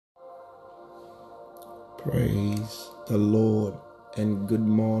Praise the Lord and good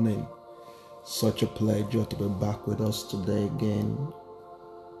morning. Such a pleasure to be back with us today again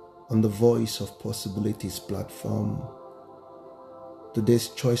on the Voice of Possibilities platform. Today's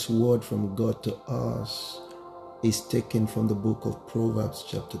choice word from God to us is taken from the book of Proverbs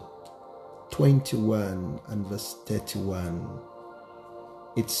chapter 21 and verse 31.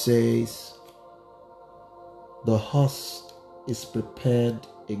 It says, "The horse is prepared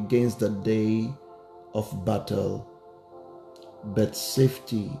against the day of battle, but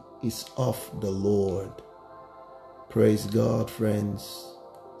safety is of the Lord." Praise God, friends.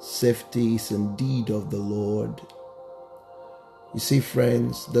 Safety is indeed of the Lord. You see,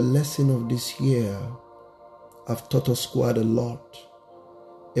 friends, the lesson of this year have taught us quite a lot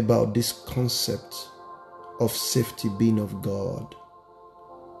about this concept of safety being of God.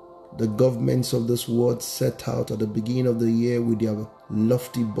 The governments of this world set out at the beginning of the year with their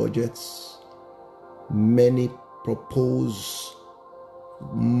lofty budgets. Many propose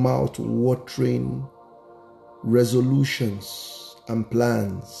mouth-watering resolutions and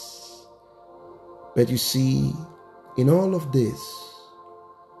plans. But you see, in all of this,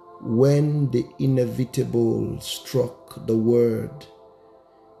 when the inevitable struck the world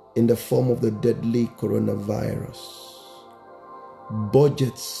in the form of the deadly coronavirus,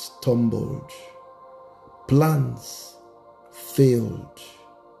 budgets tumbled, plans failed,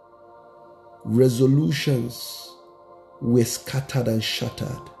 resolutions were scattered and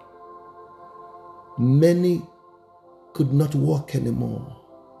shattered. Many could not walk anymore.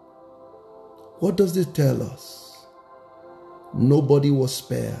 What does this tell us? Nobody was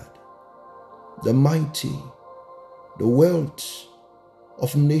spared. The mighty, the wealth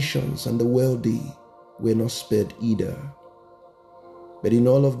of nations and the wealthy were not spared either. But in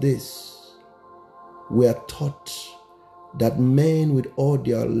all of this, we are taught that men with all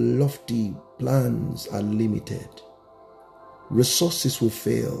their lofty plans are limited. Resources will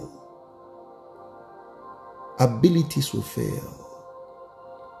fail. Abilities will fail.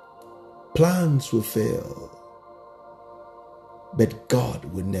 Plans will fail. But God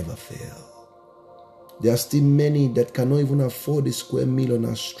will never fail. There are still many that cannot even afford a square meal on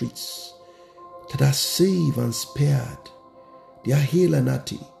our streets, that are saved and spared. They are hale and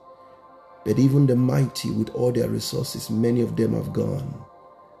hearty. But even the mighty with all their resources, many of them have gone.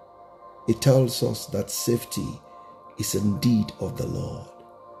 It tells us that safety is indeed of the Lord.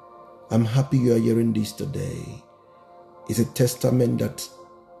 I'm happy you are hearing this today. It's a testament that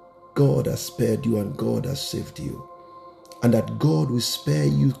God has spared you and God has saved you. And that God will spare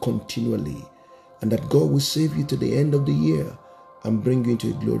you continually. And that God will save you to the end of the year and bring you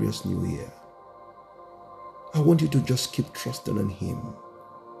into a glorious new year. I want you to just keep trusting in Him.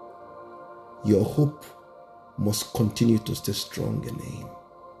 Your hope must continue to stay strong in Him.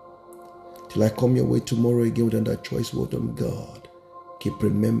 Till I come your way tomorrow again with another choice word from God, keep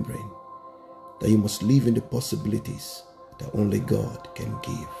remembering that you must live in the possibilities that only God can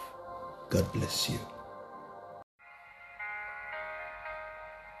give. God bless you.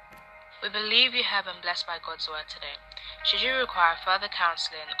 We believe you have been blessed by God's word today. Should you require further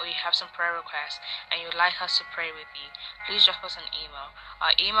counseling or you have some prayer requests and you would like us to pray with you, please drop us an email.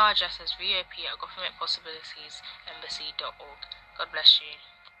 Our email address is vop@governmentpossibilitiesembassy.org. God bless you.